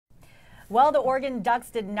Well, the Oregon Ducks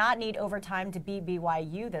did not need overtime to beat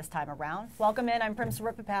BYU this time around. Welcome in. I'm Prim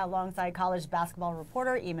Saripapat alongside college basketball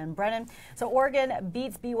reporter Eamon Brennan. So Oregon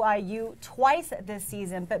beats BYU twice this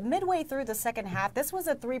season, but midway through the second half, this was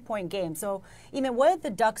a three-point game. So, Eamon, what did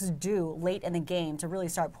the Ducks do late in the game to really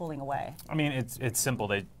start pulling away? I mean, it's simple.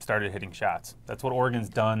 They started hitting shots. That's what Oregon's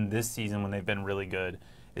done this season when they've been really good,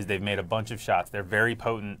 is they've made a bunch of shots. They're very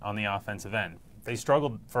potent on the offensive end. They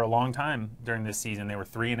struggled for a long time during this season. They were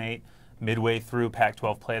 3-8. Midway through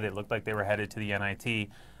Pac-12 play, they looked like they were headed to the NIT,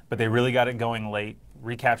 but they really got it going late,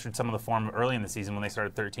 recaptured some of the form early in the season when they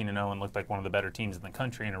started 13-0 and looked like one of the better teams in the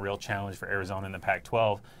country and a real challenge for Arizona in the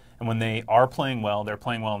Pac-12. And when they are playing well, they're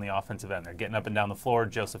playing well on the offensive end. They're getting up and down the floor.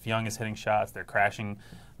 Joseph Young is hitting shots. They're crashing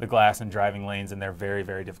the glass and driving lanes, and they're very,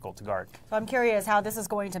 very difficult to guard. So I'm curious how this is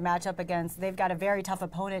going to match up against, they've got a very tough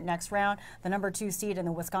opponent next round, the #2 seed in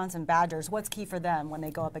the Wisconsin Badgers. What's key for them when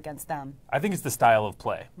they go up against them? I think it's the style of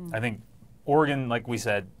play. I think Oregon, like we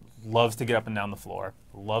said, loves to get up and down the floor,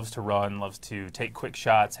 loves to run, loves to take quick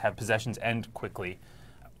shots, have possessions end quickly.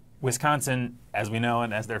 Wisconsin, as we know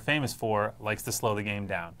and as they're famous for, likes to slow the game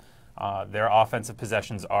down. Their offensive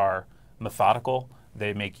possessions are methodical.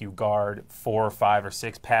 They make you guard 4, 5, or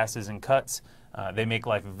 6 passes and cuts. They make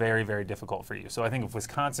life very, very difficult for you. So I think if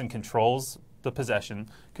Wisconsin controls the possession,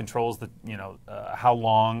 controls the how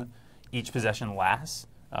long each possession lasts,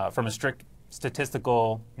 from a strict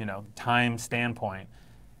statistical, time standpoint,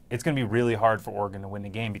 it's going to be really hard for Oregon to win the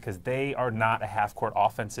game because they are not a half-court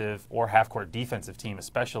offensive or half-court defensive team,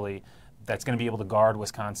 especially, that's going to be able to guard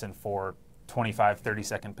Wisconsin for 25,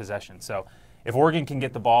 30-second possessions. So if Oregon can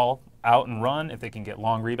get the ball out and run, if they can get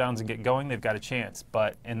long rebounds and get going, they've got a chance.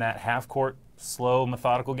 But in that half-court, slow,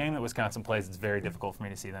 methodical game that Wisconsin plays, it's very difficult for me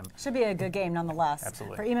to see them. Should be a good game nonetheless.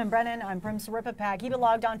 Absolutely. For Eamon Brennan, I'm Prim Saripapat. Keep it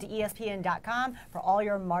logged on to ESPN.com for all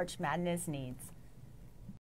your March Madness needs.